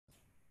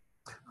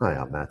Hi,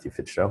 I'm Matthew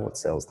Fitzgerald with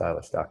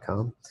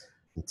Salesdialers.com,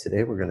 and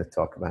today we're going to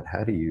talk about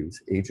how to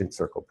use agent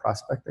circle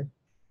prospecting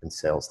and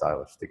sales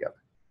dialers together.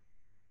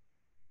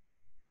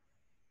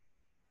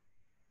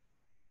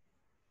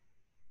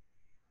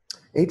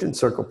 Agent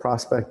circle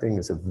prospecting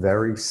is a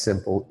very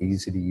simple,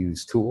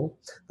 easy-to-use tool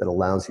that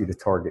allows you to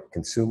target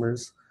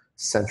consumers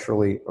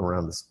centrally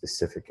around the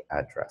specific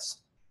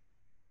address.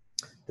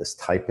 Just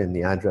type in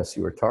the address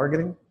you are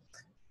targeting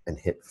and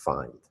hit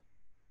find.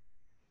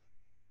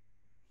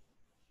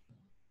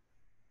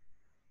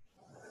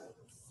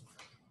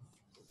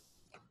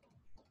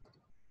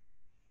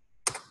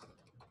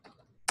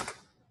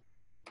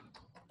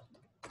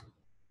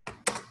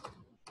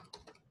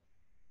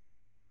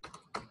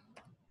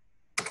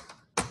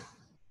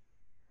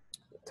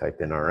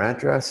 Type in our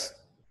address,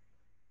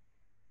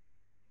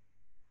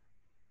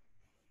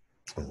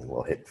 and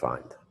we'll hit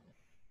find.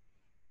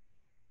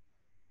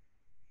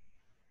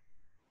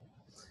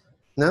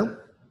 Now,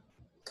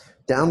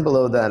 down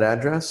below that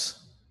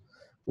address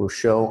will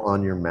show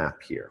on your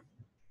map here.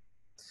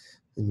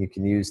 And you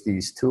can use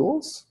these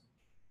tools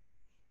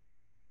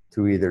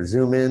to either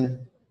zoom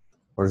in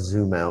or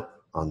zoom out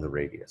on the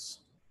radius.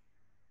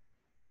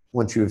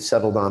 Once you have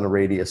settled on a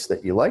radius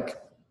that you like,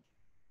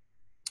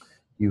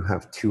 you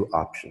have two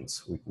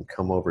options. We can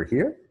come over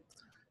here,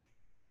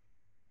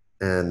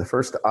 and the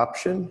first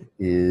option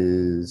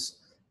is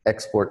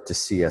export to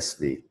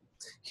CSV.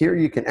 Here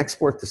you can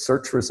export the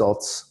search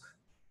results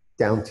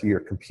down to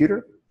your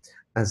computer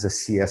as a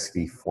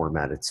CSV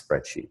formatted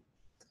spreadsheet.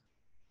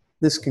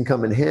 This can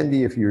come in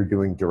handy if you're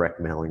doing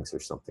direct mailings or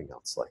something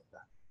else like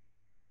that.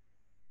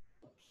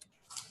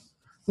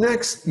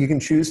 Next, you can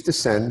choose to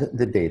send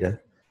the data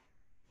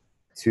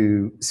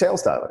to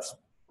sales dialers.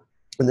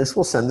 And this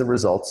will send the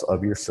results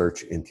of your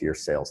search into your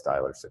sales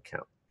dialers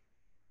account.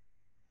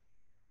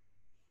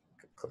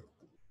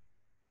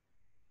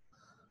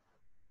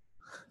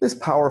 This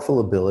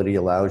powerful ability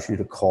allows you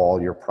to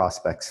call your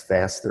prospects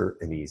faster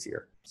and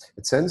easier.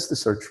 It sends the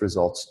search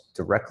results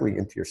directly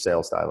into your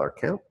sales dialer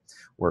account,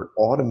 where it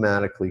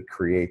automatically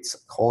creates a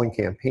calling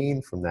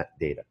campaign from that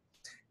data.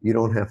 You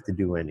don't have to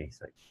do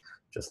anything.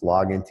 Just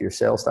log into your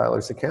sales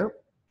dialers account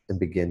and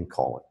begin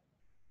calling.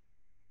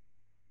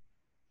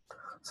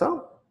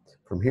 So,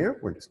 from here,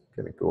 we're just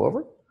going to go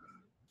over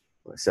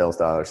my sales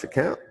dialers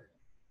account,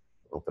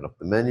 open up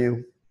the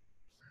menu,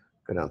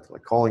 go down to my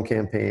calling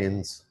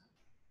campaigns,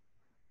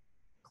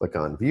 click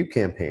on view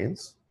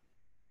campaigns,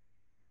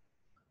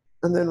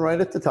 and then right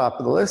at the top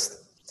of the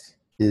list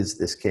is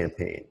this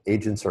campaign,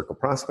 Agent Circle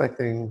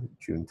Prospecting,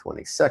 June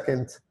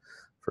 22nd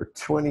for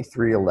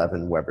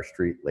 2311 Weber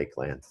Street,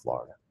 Lakeland,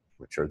 Florida,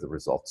 which are the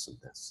results of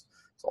this.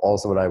 So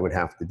also what I would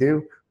have to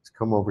do is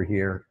come over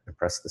here and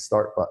press the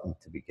start button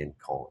to begin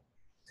calling.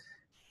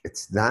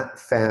 It's that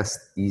fast,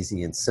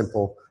 easy, and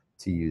simple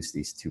to use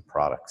these two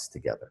products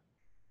together.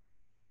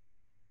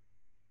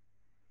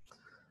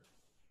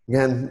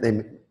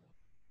 Again,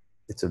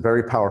 it's a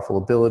very powerful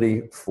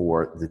ability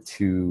for the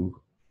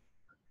two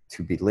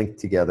to be linked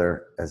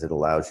together, as it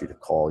allows you to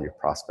call your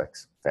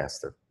prospects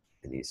faster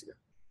and easier.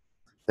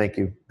 Thank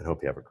you, and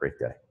hope you have a great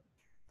day.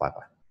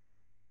 Bye-bye.